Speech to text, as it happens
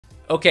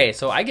Okay,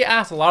 so I get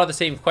asked a lot of the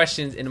same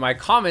questions in my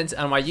comments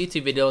on my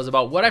YouTube videos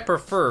about what I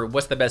prefer.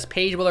 What's the best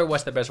page builder?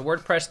 What's the best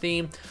WordPress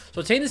theme?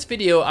 So today in this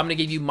video, I'm gonna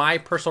give you my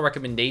personal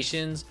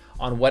recommendations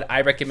on what I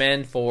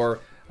recommend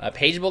for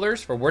page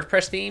builders, for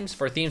WordPress themes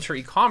for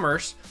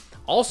e-commerce,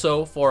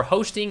 also for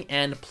hosting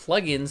and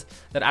plugins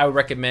that I would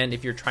recommend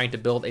if you're trying to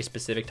build a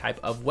specific type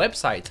of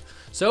website.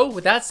 So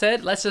with that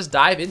said, let's just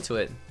dive into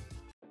it.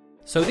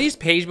 So these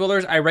page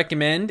builders I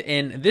recommend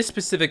in this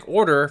specific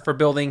order for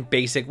building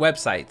basic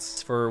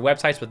websites, for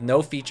websites with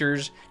no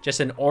features, just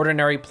an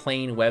ordinary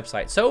plain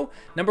website. So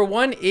number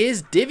one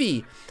is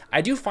Divi. I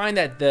do find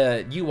that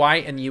the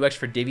UI and the UX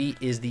for Divi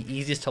is the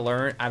easiest to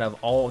learn out of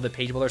all of the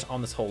page builders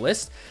on this whole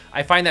list.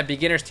 I find that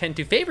beginners tend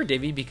to favor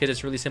Divi because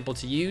it's really simple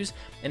to use.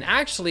 And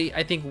actually,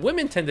 I think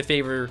women tend to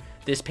favor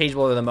this page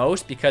builder the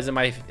most because in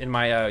my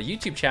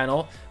YouTube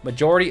channel,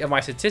 majority of my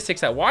statistics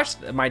that watch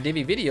my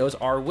Divi videos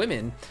are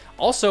women.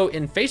 Also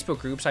in Facebook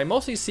groups, I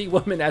mostly see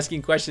women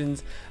asking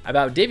questions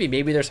about Divi.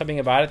 Maybe there's something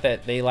about it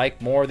that they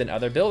like more than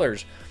other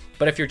builders.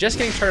 But if you're just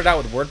getting started out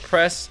with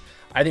WordPress,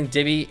 I think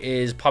Divi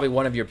is probably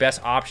one of your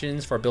best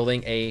options for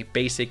building a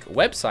basic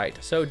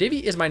website. So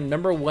Divi is my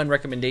number one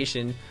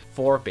recommendation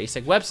for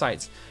basic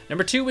websites.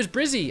 Number two is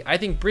Brizy. I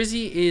think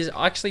Brizy is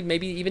actually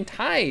maybe even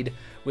tied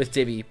with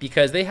Divi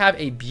because they have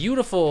a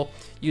beautiful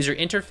user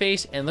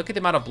interface and look at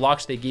the amount of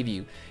blocks they give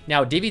you.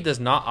 Now, Divi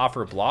does not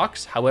offer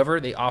blocks. However,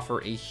 they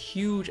offer a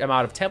huge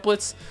amount of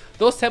templates.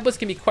 Those templates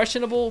can be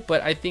questionable,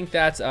 but I think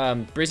that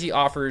Brizy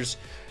offers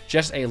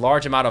just a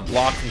large amount of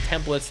blocks and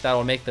templates that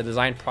will make the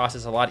design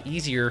process a lot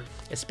easier,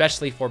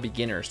 especially for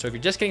beginners. So if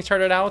you're just getting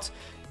started out,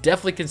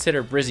 definitely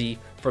consider Brizy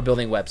for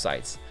building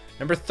websites.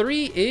 Number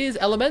three is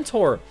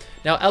Elementor.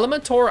 Now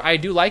Elementor, I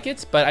do like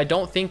it, but I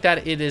don't think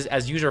that it is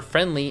as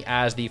user-friendly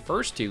as the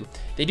first two.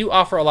 They do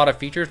offer a lot of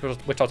features,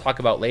 which I'll talk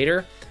about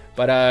later,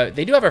 but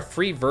they do have a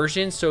free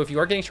version. So if you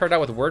are getting started out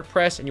with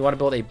WordPress and you want to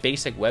build a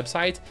basic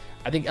website,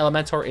 I think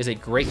Elementor is a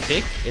great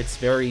pick. It's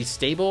very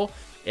stable,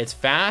 it's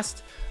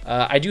fast.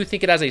 I do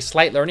think it has a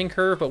slight learning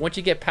curve, but once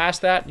you get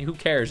past that, who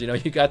cares? You know,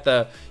 you got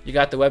the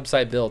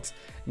website built.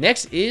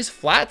 Next is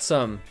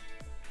Flatsome,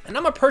 and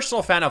I'm a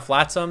personal fan of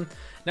Flatsome.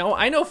 Now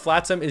I know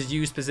Flatsome is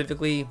used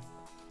specifically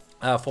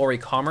for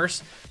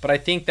e-commerce, but I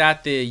think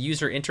that the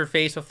user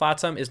interface with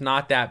Flatsome is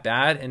not that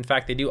bad. In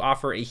fact, they do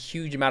offer a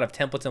huge amount of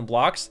templates and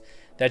blocks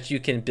that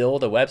you can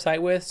build a website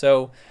with.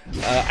 So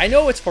I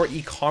know it's for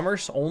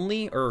e-commerce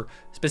only, or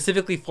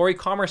specifically for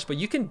e-commerce, but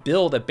you can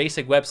build a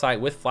basic website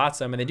with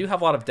Flatsome, and they do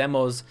have a lot of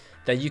demos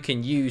that you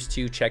can use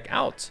to check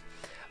out.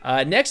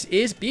 Next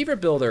is Beaver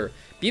Builder.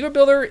 Beaver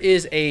Builder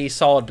is a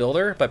solid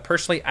builder, but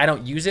personally I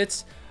don't use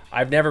it.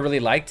 I've never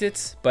really liked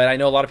it, but I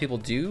know a lot of people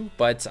do,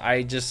 but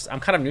I'm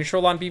kind of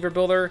neutral on Beaver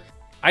Builder.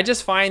 I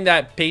just find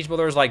that page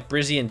builders like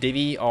Brizy and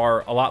Divi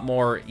are a lot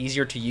more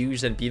easier to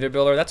use than Beaver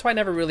Builder. That's why I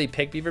never really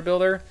picked Beaver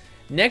Builder.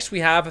 Next, we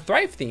have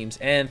Thrive Themes,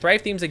 and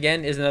Thrive Themes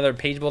again is another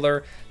page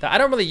builder that I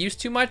don't really use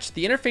too much.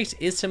 The interface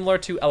is similar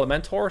to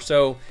Elementor,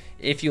 so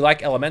if you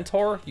like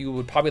Elementor, you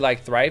would probably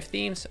like Thrive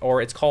Themes,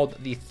 or it's called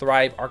the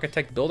Thrive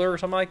Architect Builder or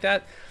something like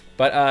that.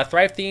 But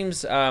Thrive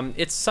Themes,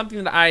 it's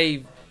something that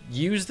I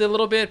used a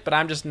little bit, but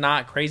I'm just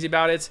not crazy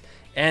about it.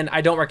 And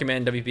I don't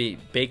recommend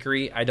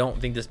WPBakery. I don't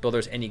think this builder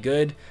is any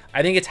good.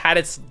 I think it's had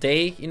its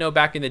day, you know,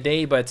 back in the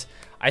day, but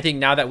I think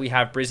now that we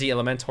have Brizy,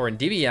 Elementor, and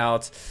Divi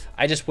out,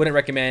 I just wouldn't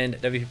recommend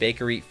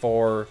WPBakery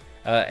for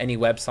any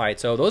website.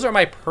 So those are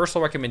my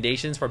personal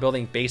recommendations for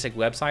building basic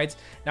websites.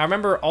 Now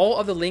remember, all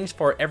of the links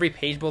for every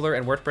page builder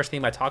and WordPress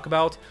theme I talk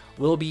about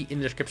will be in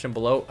the description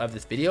below of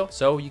this video,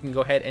 so you can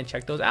go ahead and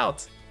check those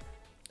out.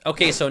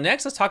 Okay, so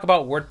next let's talk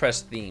about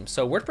WordPress themes.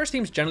 So WordPress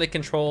themes generally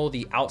control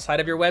the outside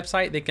of your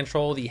website. They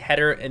control the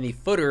header and the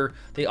footer.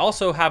 They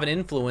also have an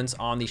influence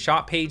on the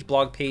shop page,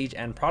 blog page,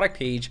 and product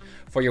page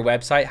for your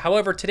website.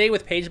 However, today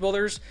with page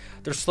builders,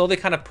 they're slowly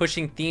kind of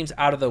pushing themes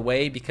out of the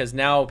way because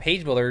now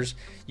page builders,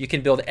 you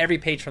can build every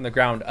page from the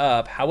ground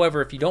up.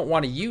 However, if you don't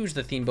want to use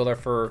the theme builder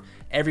for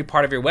every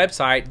part of your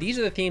website, these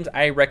are the themes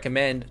I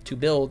recommend to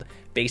build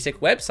basic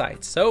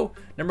websites. So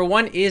number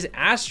one is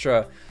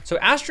Astra. So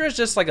Astra is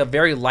just like a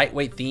very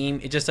lightweight theme.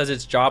 It just does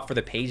its job for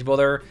the page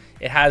builder.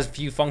 It has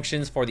few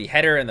functions for the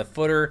header and the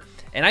footer.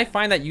 And I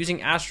find that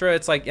using Astra,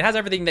 it's like it has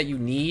everything that you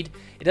need.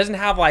 It doesn't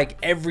have like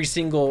every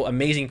single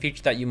amazing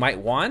feature that you might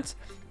want,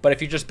 but if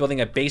you're just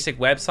building a basic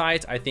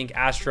website, I think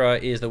Astra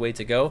is the way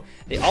to go.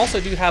 They also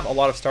do have a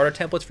lot of starter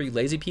templates for you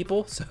lazy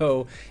people.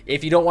 So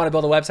if you don't want to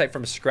build a website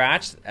from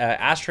scratch,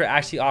 Astra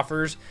actually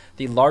offers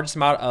the largest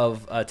amount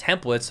of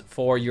templates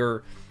for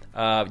your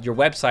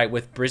website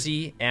with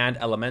Brizy and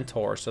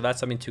Elementor. So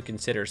that's something to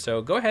consider.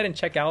 So go ahead and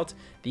check out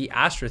the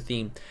Astra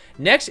theme.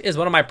 Next is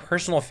one of my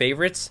personal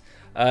favorites,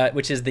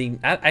 which is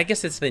I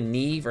guess it's the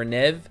Neve or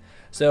Neve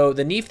So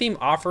the Neve theme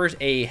offers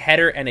a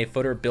header and a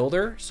footer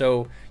builder.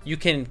 So you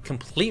can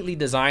completely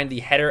design the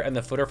header and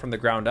the footer from the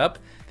ground up.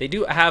 They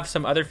do have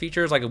some other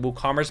features like a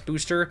WooCommerce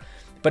booster.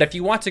 But if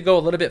you want to go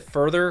a little bit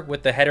further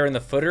with the header and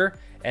the footer,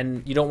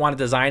 and you don't want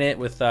to design it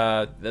with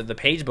the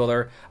page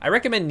builder, I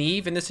recommend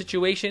Neve in this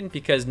situation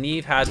because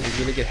Neve has a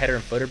really good header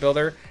and footer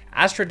builder.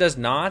 Astra does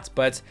not,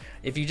 but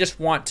if you just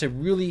want to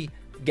really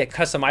get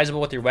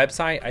customizable with your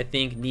website, I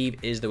think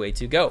Neve is the way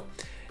to go.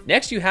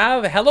 Next, you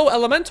have Hello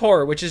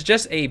Elementor, which is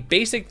just a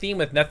basic theme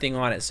with nothing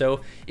on it.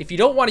 So if you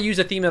don't want to use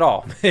a theme at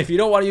all,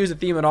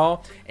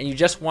 and you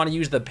just want to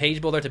use the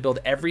page builder to build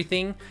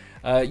everything,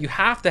 you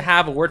have to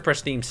have a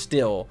WordPress theme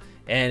still.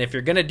 And if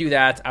you're going to do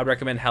that, I would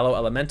recommend Hello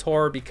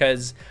Elementor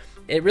because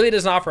it really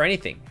doesn't offer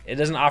anything. It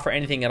doesn't offer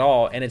anything at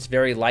all, and it's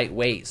very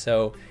lightweight.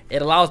 So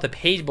it allows the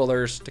page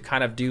builders to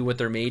kind of do what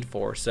they're made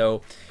for.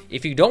 So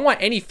if you don't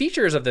want any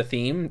features of the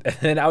theme,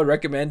 then I would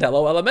recommend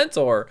Hello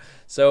Elementor.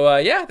 So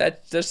yeah,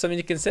 that's just something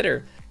to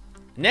consider.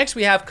 Next,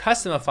 we have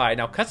Customify.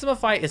 Now,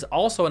 Customify is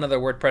also another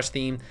WordPress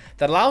theme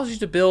that allows you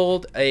to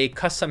build a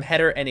custom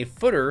header and a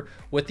footer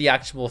with the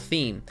actual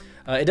theme.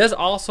 It does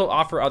also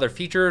offer other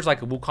features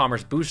like a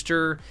WooCommerce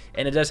booster,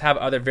 and it does have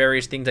other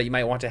various things that you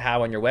might want to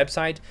have on your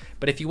website.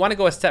 But if you want to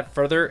go a step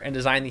further and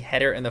design the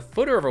header and the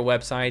footer of a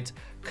website,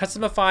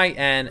 Customify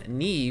and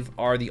Neve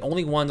are the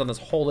only ones on this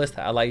whole list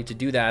that allow you to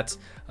do that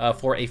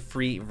for a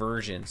free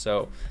version.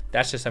 So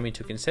that's just something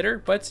to consider.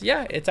 But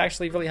yeah, it's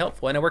actually really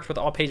helpful, and it works with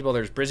all page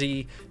builders,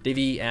 Brizy,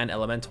 Divi, and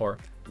Elementor.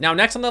 Now,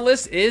 next on the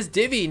list is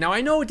Divi. Now, I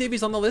know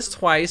Divi's on the list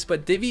twice,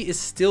 but Divi is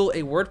still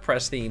a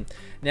WordPress theme.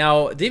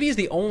 Now, Divi is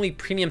the only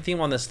premium theme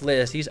on this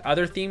list. These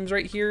other themes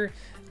right here,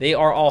 they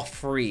are all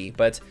free,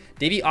 but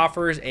Divi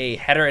offers a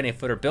header and a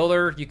footer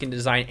builder. You can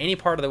design any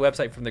part of the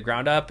website from the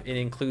ground up. It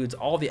includes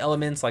all the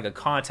elements like a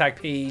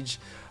contact page,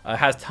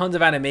 has tons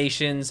of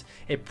animations.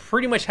 It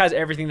pretty much has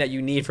everything that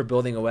you need for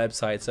building a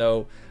website.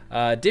 So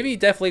Divi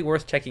definitely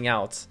worth checking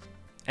out.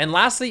 And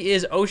lastly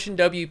is Ocean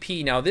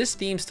WP. Now, this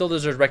theme still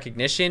deserves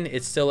recognition.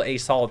 It's still a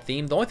solid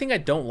theme. The only thing I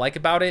don't like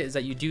about it is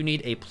that you do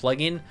need a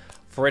plugin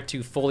for it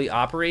to fully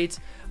operate,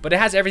 but it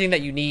has everything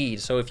that you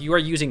need. So if you are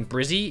using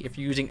Brizy, if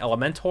you're using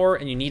Elementor,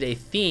 and you need a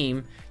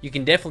theme, you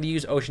can definitely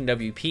use Ocean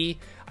WP.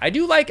 I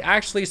do like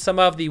actually some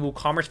of the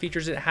WooCommerce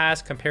features it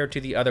has compared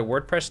to the other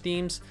WordPress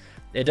themes.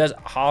 It does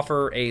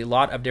offer a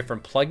lot of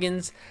different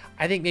plugins.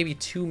 I think maybe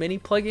too many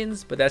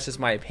plugins, but that's just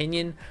my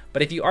opinion.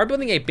 But if you are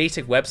building a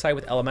basic website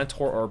with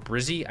Elementor or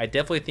Brizy, I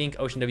definitely think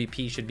Ocean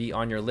WP should be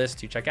on your list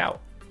to check out.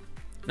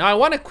 Now, I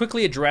want to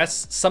quickly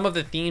address some of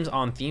the themes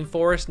on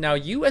ThemeForest. Now,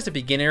 you as a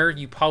beginner,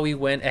 you probably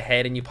went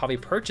ahead and you probably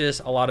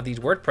purchased a lot of these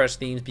WordPress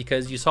themes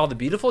because you saw the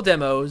beautiful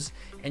demos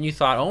and you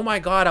thought, oh my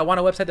God, I want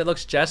a website that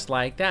looks just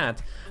like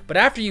that. But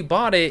after you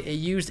bought it, it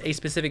used a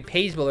specific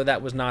page builder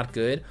that was not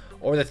good,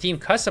 or the theme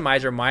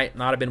customizer might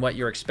not have been what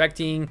you're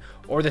expecting,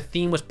 or the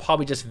theme was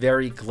probably just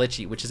very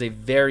glitchy, which is a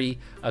very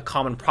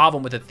common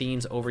problem with the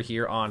themes over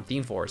here on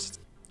ThemeForest.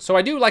 So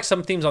I do like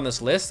some themes on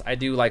this list. I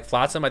do like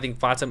Flatsome. I think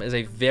Flatsome is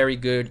a very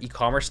good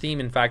e-commerce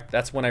theme. In fact,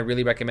 that's one I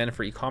really recommend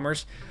for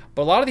e-commerce.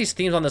 But a lot of these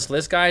themes on this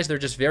list, guys, they're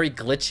just very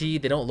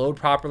glitchy. They don't load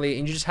properly,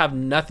 and you just have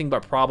nothing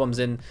but problems.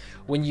 And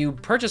when you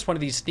purchase one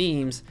of these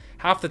themes,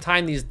 half the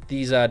time these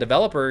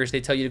developers,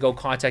 they tell you to go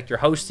contact your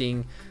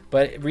hosting.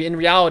 But in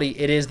reality,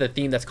 it is the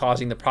theme that's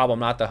causing the problem,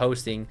 not the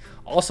hosting.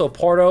 Also,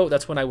 Porto,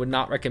 that's one I would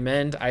not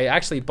recommend. I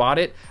actually bought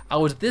it. I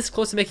was this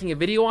close to making a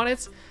video on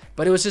it,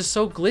 but it was just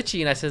so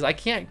glitchy, and I says, I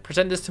can't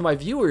present this to my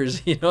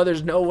viewers. You know,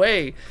 there's no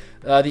way.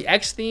 The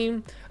X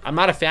theme, I'm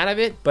not a fan of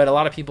it, but a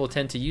lot of people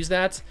tend to use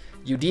that.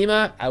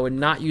 Udema, I would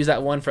not use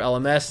that one for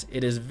LMS.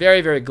 It is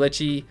very, very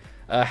glitchy.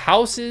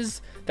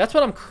 Houses, that's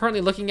what I'm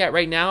currently looking at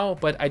right now,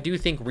 but I do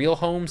think Real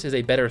Homes is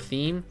a better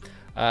theme.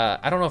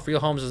 I don't know if Real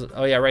Homes is,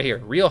 oh yeah, right here.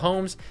 Real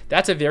Homes,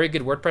 that's a very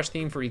good WordPress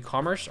theme for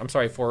e-commerce. I'm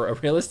sorry, for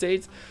real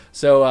estate.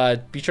 So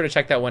be sure to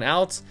check that one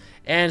out,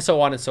 and so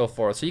on and so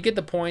forth. So you get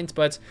the point,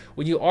 but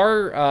when you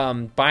are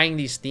buying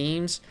these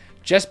themes,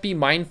 just be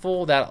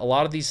mindful that a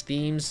lot of these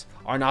themes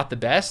are not the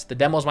best. The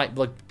demos might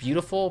look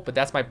beautiful, but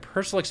that's my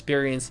personal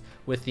experience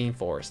with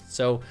ThemeForest.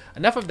 So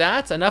enough of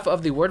that, enough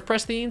of the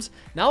WordPress themes.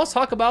 Now let's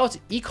talk about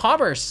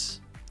e-commerce.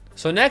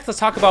 So next, let's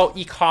talk about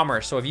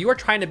e-commerce. So if you are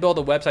trying to build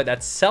a website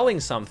that's selling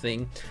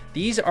something,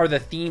 these are the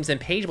themes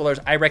and page builders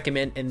I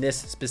recommend in this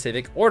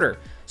specific order.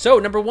 So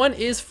number one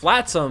is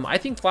Flatsome. I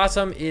think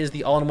Flatsome is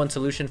the all-in-one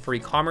solution for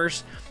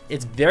e-commerce.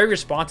 It's very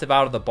responsive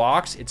out of the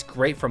box. It's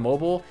great for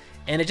mobile,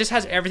 and it just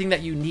has everything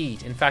that you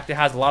need. In fact, it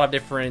has a lot of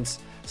different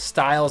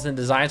styles and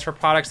designs for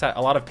products that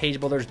a lot of page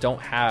builders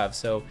don't have.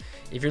 So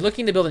if you're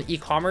looking to build an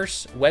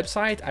e-commerce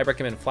website, I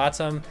recommend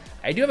Flatsome.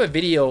 I do have a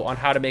video on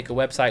how to make a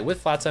website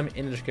with Flatsome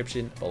in the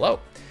description below.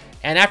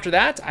 And after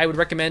that, I would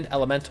recommend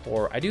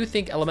Elementor. I do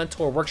think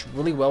Elementor works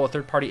really well with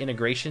third-party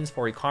integrations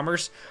for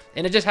e-commerce,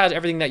 and it just has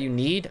everything that you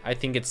need. I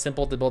think it's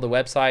simple to build a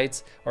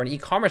website or an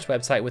e-commerce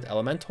website with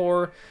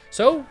Elementor.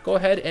 So go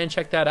ahead and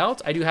check that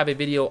out. I do have a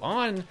video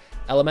on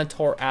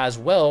Elementor as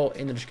well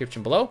in the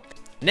description below.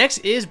 Next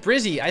is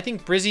Brizy. I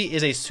think Brizy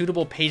is a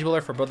suitable page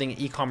builder for building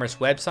e-commerce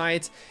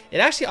websites. It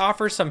actually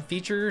offers some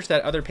features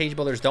that other page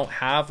builders don't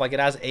have. Like it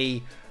has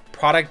a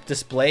product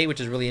display, which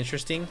is really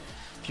interesting.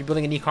 If you're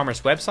building an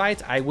e-commerce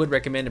website, I would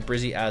recommend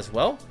Brizy as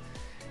well.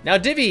 Now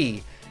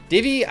Divi.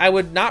 Divi I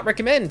would not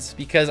recommend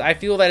because I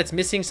feel that it's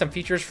missing some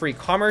features for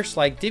e-commerce.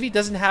 Like Divi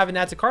doesn't have an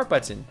add to cart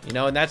button, you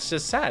know, and that's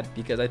just sad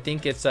because I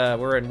think it's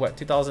we're in what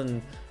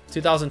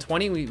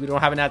 2020, we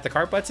don't have an add to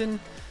cart button.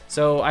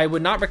 So I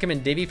would not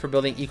recommend Divi for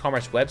building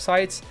e-commerce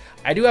websites.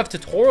 I do have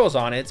tutorials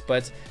on it,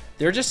 but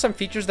there are just some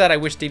features that I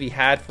wish Divi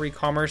had for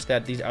e-commerce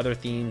that these other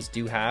themes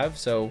do have.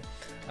 So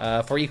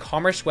for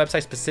e-commerce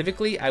websites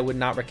specifically, I would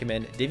not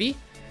recommend Divi.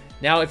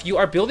 Now, if you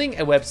are building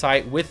a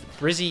website with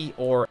Brizy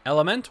or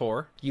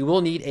Elementor, you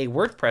will need a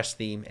WordPress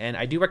theme. And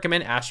I do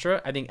recommend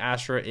Astra. I think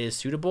Astra is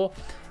suitable.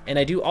 And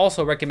I do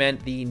also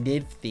recommend the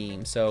Neve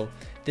theme. So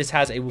this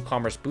has a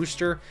WooCommerce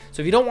booster.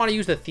 So if you don't want to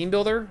use the theme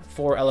builder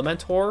for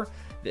Elementor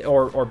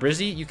or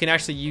Brizy, you can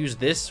actually use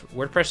this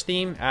WordPress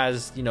theme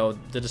as, you know,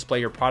 to display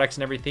your products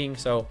and everything.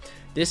 So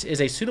this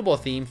is a suitable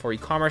theme for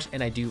e-commerce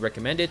and I do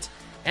recommend it.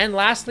 And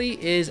lastly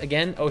is,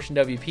 again, Ocean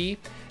WP.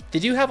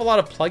 Did you have a lot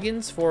of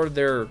plugins for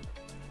their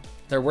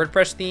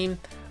WordPress theme?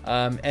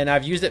 And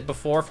I've used it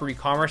before for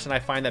e-commerce, and I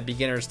find that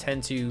beginners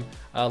tend to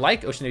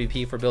like Ocean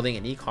WP for building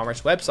an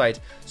e-commerce website.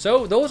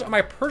 So those are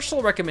my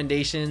personal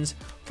recommendations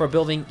for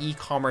building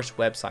e-commerce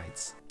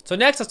websites. So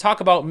next, let's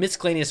talk about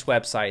miscellaneous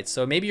websites.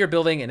 So maybe you're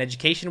building an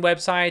education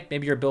website,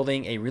 maybe you're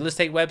building a real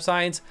estate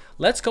website.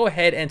 Let's go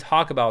ahead and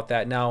talk about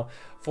that. Now,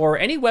 for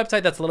any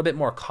website that's a little bit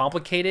more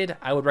complicated,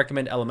 I would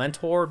recommend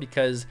Elementor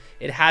because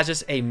it has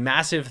just a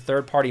massive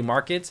third-party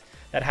market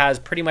that has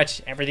pretty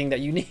much everything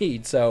that you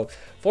need. So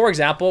for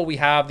example, we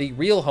have the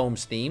Real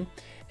Homes theme,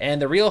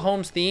 and the Real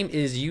Homes theme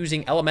is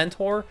using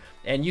Elementor,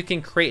 and you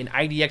can create an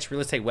IDX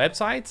real estate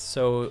website.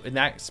 So in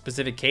that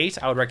specific case,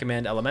 I would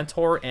recommend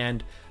Elementor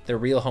and the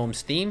Real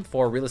Homes theme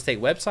for real estate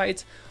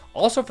websites.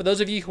 Also, for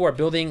those of you who are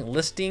building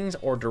listings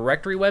or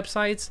directory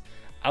websites,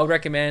 I would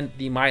recommend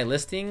the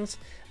MyListings.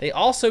 They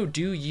also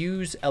do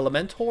use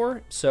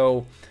Elementor.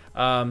 So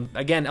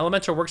again,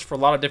 Elementor works for a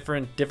lot of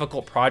different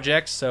difficult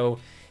projects. So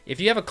if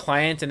you have a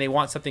client and they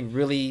want something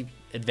really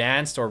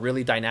advanced or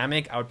really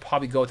dynamic, I would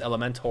probably go with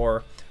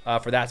Elementor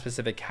for that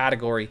specific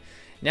category.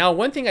 Now,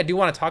 one thing I do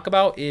want to talk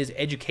about is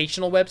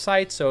educational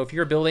websites. So if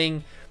you're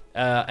building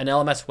an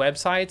LMS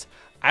website,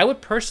 I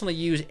would personally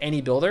use any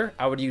builder.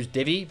 I would use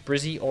Divi,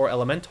 Brizy, or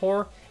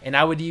Elementor, and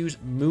I would use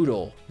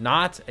Moodle,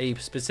 not a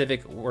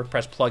specific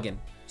WordPress plugin.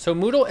 So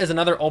Moodle is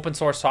another open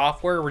source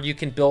software where you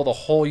can build a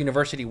whole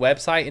university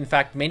website. In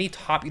fact, many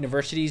top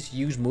universities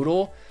use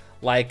Moodle,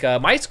 like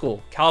my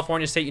school,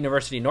 California State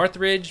University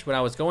Northridge, when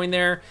I was going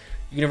there,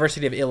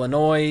 University of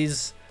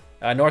Illinois,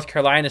 North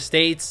Carolina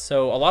State.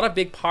 So a lot of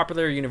big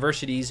popular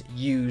universities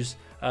use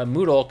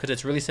Moodle because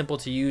it's really simple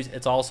to use.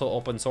 It's also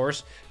open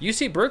source.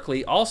 UC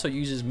Berkeley also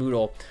uses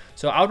Moodle.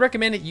 So I would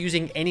recommend it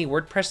using any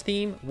WordPress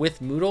theme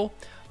with Moodle.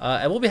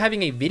 I will be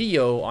having a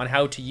video on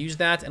how to use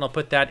that, and I'll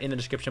put that in the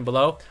description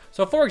below.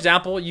 So for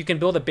example, you can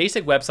build a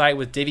basic website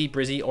with Divi,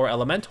 Brizy, or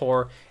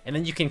Elementor, and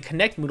then you can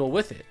connect Moodle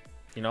with it.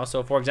 You know,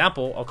 so for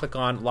example, I'll click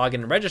on login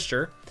and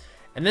register,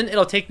 and then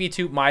it'll take me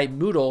to my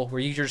Moodle where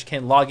users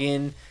can log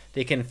in,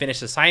 they can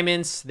finish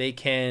assignments, they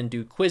can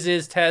do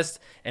quizzes, tests,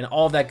 and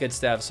all that good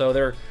stuff. So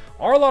there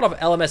are a lot of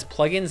LMS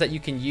plugins that you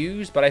can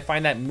use, but I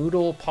find that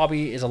Moodle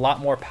probably is a lot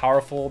more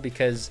powerful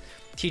because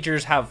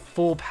teachers have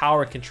full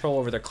power and control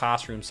over their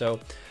classroom. So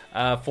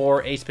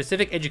for a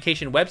specific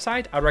education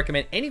website, I'd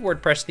recommend any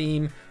WordPress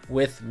theme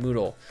with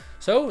Moodle.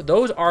 So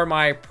those are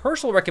my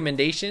personal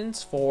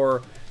recommendations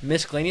for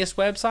miscellaneous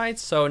websites.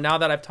 So now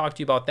that I've talked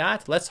to you about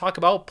that, let's talk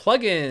about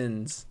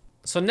plugins.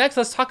 So next,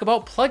 let's talk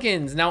about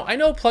plugins. Now, I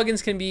know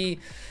plugins can be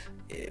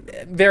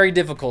very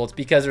difficult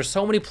because there's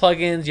so many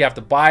plugins. You have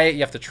to buy it,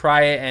 you have to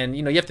try it, and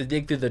you know, you have to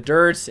dig through the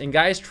dirt. And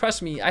guys,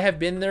 trust me, I have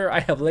been there.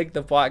 I have licked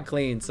the pot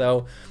clean.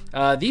 So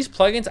these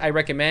plugins I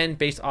recommend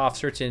based off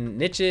certain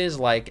niches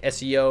like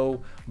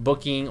SEO,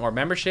 booking, or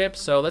membership.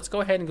 So let's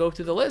go ahead and go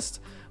through the list.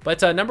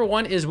 But number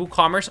one is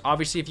WooCommerce.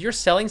 Obviously, if you're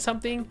selling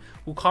something,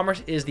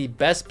 WooCommerce is the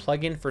best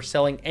plugin for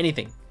selling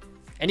anything.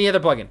 Any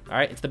other plugin, all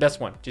right? It's the best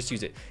one. Just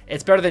use it.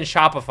 It's better than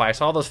Shopify.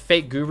 So all those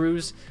fake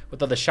gurus with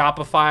the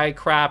Shopify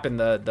crap and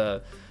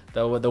the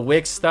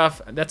Wix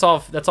stuff, that's all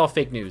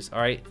fake news, all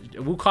right?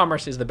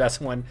 WooCommerce is the best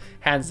one,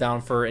 hands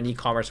down, for an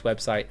e-commerce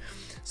website.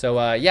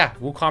 So yeah,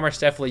 WooCommerce,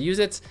 definitely use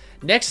it.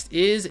 Next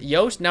is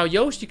Yoast. Now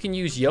Yoast, you can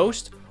use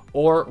Yoast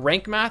or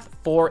Rank Math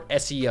for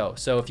SEO.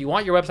 So if you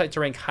want your website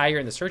to rank higher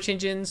in the search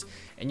engines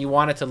and you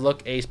want it to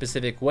look a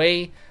specific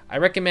way, I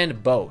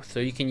recommend both. So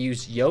you can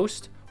use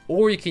Yoast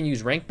or you can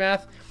use Rank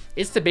Math.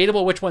 It's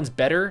debatable which one's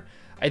better.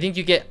 I think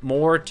you get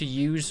more to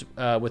use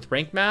with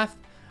Rank Math,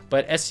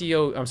 but but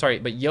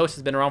Yoast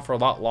has been around for a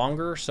lot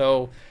longer,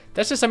 so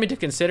that's just something to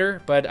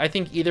consider, but I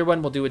think either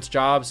one will do its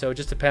job, so it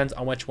just depends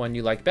on which one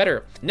you like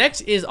better.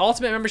 Next is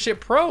Ultimate Membership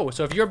Pro.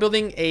 So if you're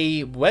building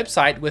a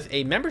website with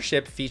a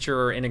membership feature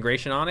or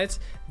integration on it,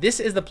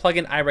 this is the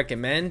plugin I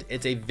recommend.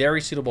 It's a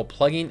very suitable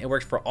plugin. It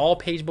works for all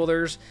page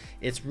builders.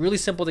 It's really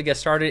simple to get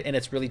started and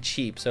it's really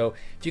cheap. So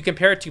if you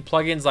compare it to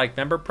plugins like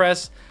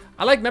MemberPress,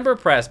 I like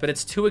MemberPress, but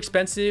it's too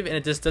expensive and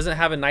it just doesn't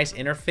have a nice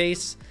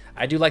interface.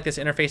 I do like this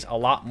interface a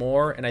lot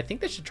more, and I think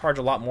they should charge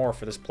a lot more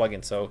for this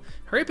plugin. So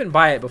hurry up and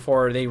buy it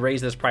before they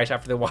raise this price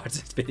after they watch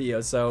this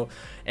video. So,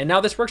 and now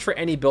this works for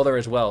any builder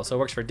as well. So it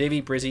works for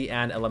Divi, Brizzy,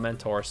 and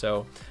Elementor.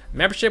 So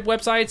membership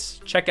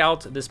websites, check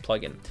out this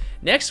plugin.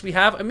 Next, we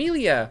have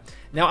Amelia.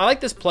 Now I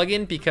like this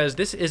plugin because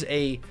this is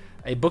a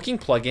booking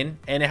plugin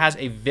and it has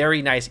a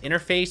very nice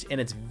interface and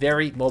it's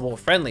very mobile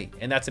friendly,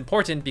 and that's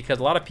important because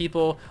a lot of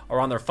people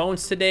are on their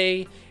phones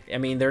today. I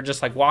mean, they're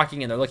just like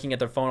walking and they're looking at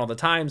their phone all the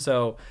time,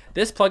 so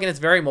this plugin is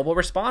very mobile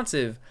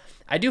responsive.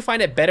 I do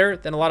find it better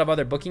than a lot of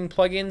other booking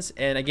plugins,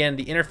 and again,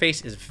 the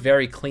interface is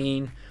very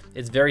clean.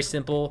 It's very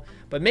simple,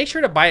 but make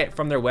sure to buy it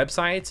from their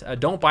website.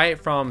 Don't buy it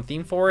from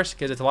ThemeForest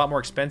because it's a lot more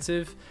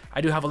expensive. I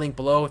do have a link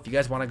below if you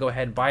guys want to go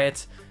ahead and buy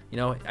it. You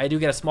know, I do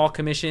get a small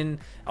commission.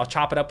 I'll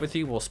chop it up with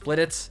you. We'll split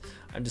it.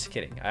 I'm just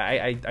kidding.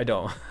 I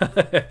don't.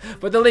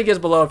 But the link is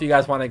below if you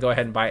guys want to go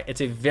ahead and buy it.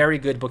 It's a very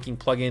good booking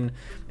plugin.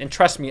 And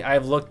trust me,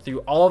 I've looked through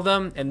all of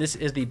them, and this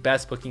is the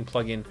best booking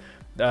plugin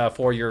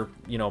for your,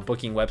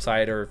 booking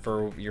website or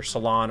for your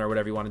salon or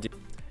whatever you want to do.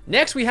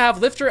 Next, we have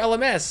Lifter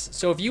LMS.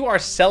 So if you are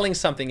selling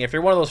something, if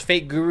you're one of those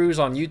fake gurus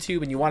on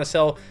YouTube and you want to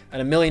sell a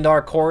 $1 million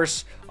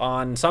course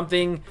on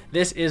something,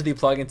 this is the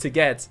plugin to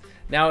get.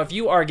 Now, if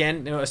you are,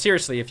 again,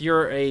 seriously, if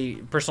you're a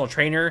personal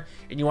trainer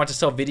and you want to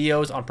sell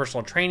videos on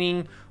personal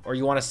training, or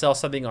you want to sell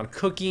something on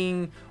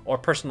cooking or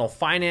personal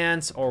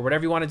finance or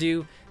whatever you want to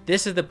do,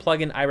 this is the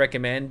plugin I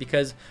recommend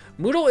because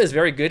Moodle is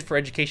very good for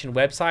education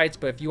websites,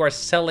 but if you are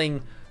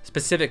selling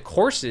specific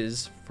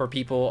courses for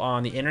people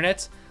on the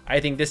internet, I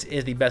think this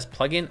is the best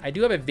plugin. I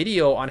do have a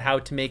video on how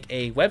to make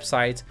a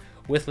website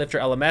with Lifter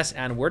LMS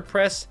and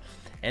WordPress,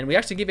 and we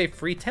actually give a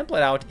free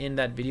template out in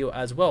that video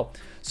as well.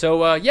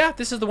 So yeah,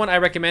 this is the one I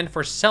recommend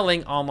for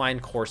selling online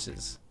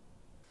courses.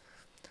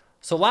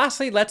 So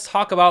lastly, let's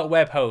talk about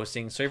web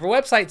hosting. So if your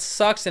website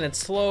sucks and it's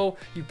slow,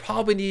 you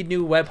probably need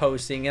new web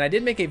hosting. And I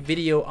did make a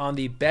video on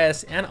the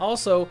best and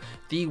also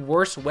the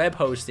worst web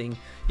hosting.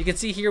 You can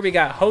see here we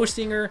got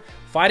Hostinger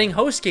fighting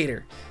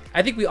HostGator.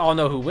 I think we all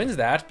know who wins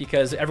that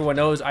because everyone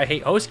knows I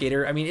hate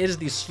HostGator. I mean, it is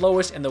the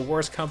slowest and the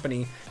worst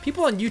company.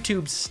 People on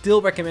YouTube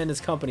still recommend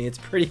this company. It's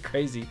pretty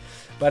crazy.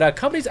 But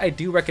companies I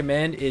do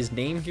recommend is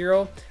Name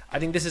Hero. I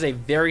think this is a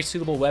very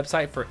suitable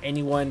website for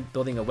anyone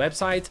building a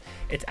website.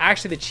 It's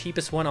actually the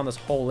cheapest one on this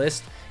whole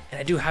list. And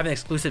I do have an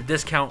exclusive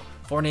discount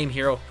for Name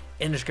Hero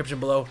in the description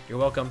below. You're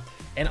welcome.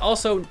 And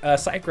also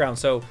SiteGround.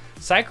 So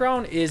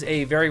SiteGround is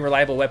a very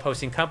reliable web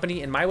hosting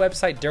company, and my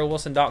website,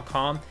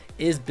 darrelwilson.com,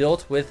 is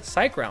built with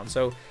SiteGround.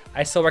 So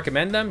I still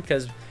recommend them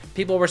because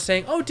people were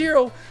saying, oh,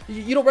 Darrel,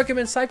 you don't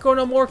recommend SiteGround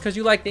no more because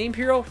you like Name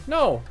Hero?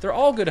 No, they're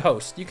all good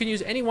hosts. You can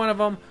use any one of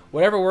them,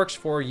 whatever works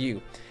for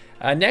you.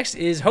 Next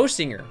is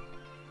Hostinger.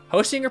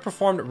 Hostinger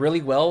performed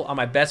really well on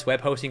my best web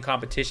hosting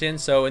competition.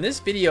 So in this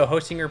video,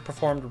 Hostinger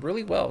performed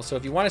really well. So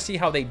if you want to see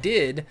how they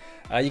did,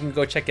 you can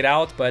go check it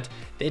out. But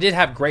they did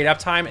have great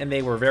uptime and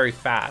they were very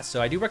fast.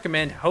 So I do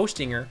recommend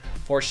Hostinger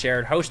for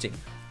shared hosting.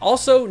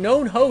 Also,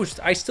 Known Host.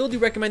 I still do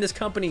recommend this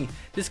company.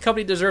 This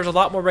company deserves a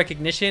lot more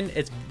recognition.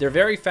 They're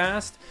very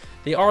fast.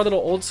 They are a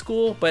little old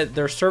school, but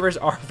their servers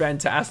are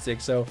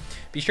fantastic. So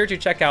be sure to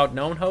check out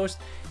Known Host.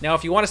 Now,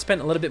 if you want to spend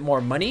a little bit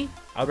more money,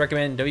 I would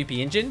recommend WP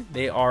Engine.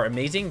 They are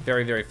amazing,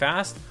 very, very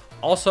fast.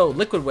 Also,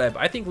 Liquid Web.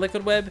 I think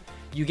Liquid Web,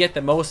 you get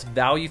the most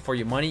value for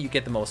your money. You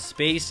get the most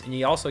space, and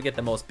you also get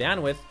the most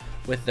bandwidth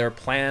with their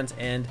plans.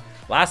 And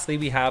lastly,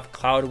 we have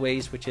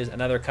Cloudways, which is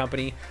another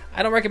company.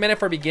 I don't recommend it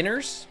for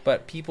beginners,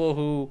 but people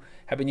who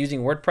have been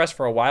using WordPress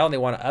for a while and they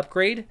want to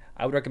upgrade,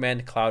 I would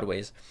recommend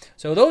Cloudways.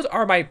 So those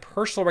are my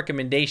personal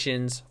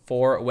recommendations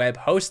for web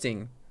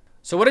hosting.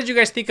 So what did you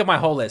guys think of my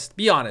whole list?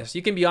 Be honest.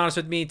 You can be honest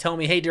with me. Tell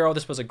me, hey, Darrel,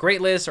 this was a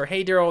great list, or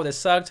hey, Darrel, this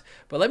sucked.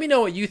 But let me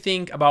know what you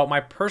think about my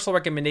personal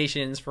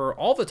recommendations for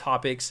all the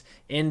topics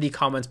in the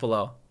comments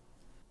below.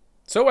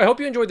 So I hope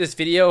you enjoyed this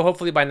video.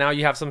 Hopefully by now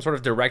you have some sort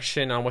of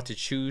direction on what to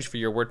choose for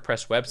your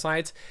WordPress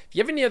website. If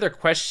you have any other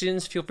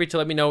questions, feel free to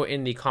let me know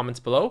in the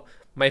comments below.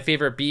 My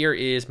favorite beer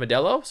is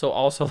Modelo, so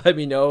also let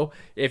me know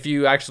if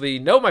you actually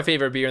know my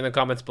favorite beer in the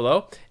comments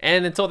below.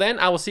 And until then,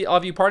 I will see all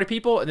of you party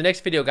people in the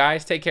next video,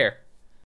 guys. Take care.